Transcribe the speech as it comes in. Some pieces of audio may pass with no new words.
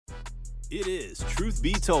It is Truth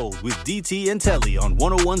Be Told with DT and Telly on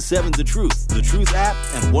 1017 The Truth app,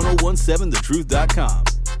 and 1017thetruth.com.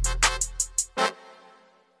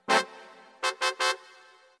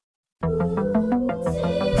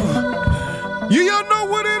 You know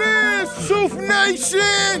what it is, Truth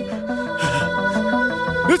Nation!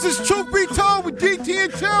 This is Truth Be Told with DT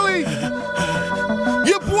and Telly.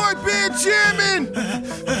 Your boy Benjamin.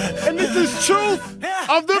 And this is Truth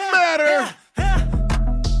of the Matter.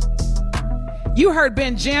 You heard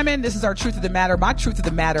Benjamin. This is our Truth of the Matter. My Truth of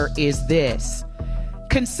the Matter is this.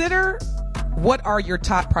 Consider what are your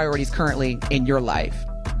top priorities currently in your life.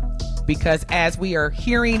 Because as we are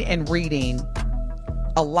hearing and reading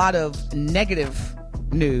a lot of negative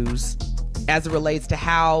news as it relates to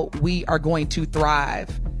how we are going to thrive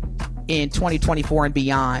in 2024 and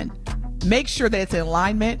beyond, make sure that it's in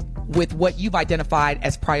alignment with what you've identified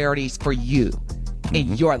as priorities for you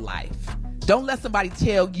in your life. Don't let somebody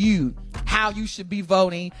tell you how you should be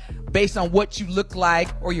voting based on what you look like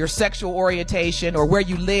or your sexual orientation or where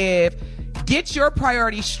you live. Get your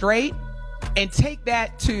priorities straight and take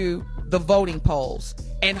that to the voting polls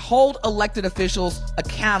and hold elected officials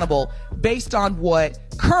accountable based on what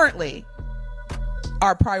currently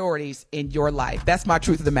are priorities in your life. That's my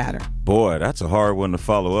Truth of the Matter. Boy, that's a hard one to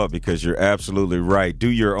follow up because you're absolutely right. Do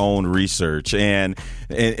your own research. And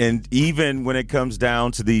even when it comes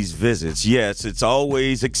down to these visits, yes, it's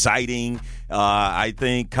always exciting. I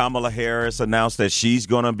think Kamala Harris announced that she's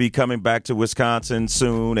going to be coming back to Wisconsin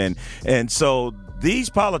soon. And so these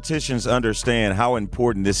politicians understand how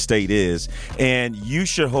important this state is, and you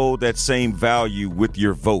should hold that same value with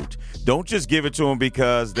your vote. Don't just give it to them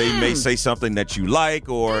because they may say something that you like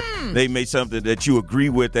or they may something that you agree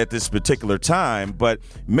with at this particular time, but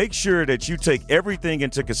make sure that you take everything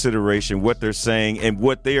into consideration, what they're saying and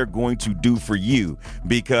what they are going to do for you,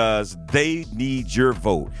 because they need your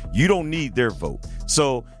vote. You don't need their vote.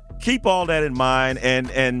 So keep all that in mind,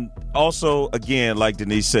 and also, again, like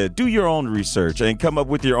Denise said, do your own research and come up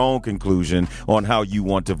with your own conclusion on how you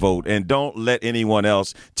want to vote, and don't let anyone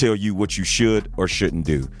else tell you what you should or shouldn't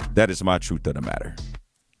do. That is my Truth of the Matter.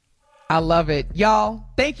 I love it. Y'all,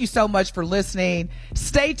 thank you so much for listening.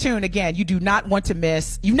 Stay tuned. Again, you do not want to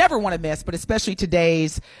miss, you never want to miss, but especially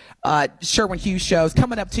today's Sherwin Hughes shows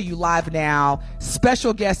coming up to you live now.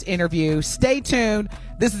 Special guest interview. Stay tuned.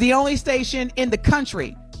 This is the only station in the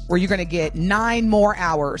country where you're going to get 9 more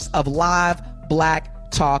hours of live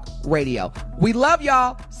Black Talk Radio. We love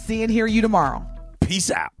y'all. See and hear you tomorrow.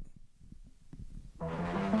 Peace out.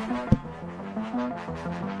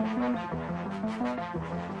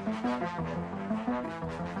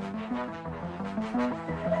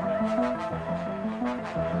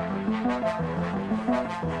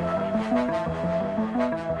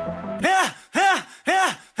 Yeah.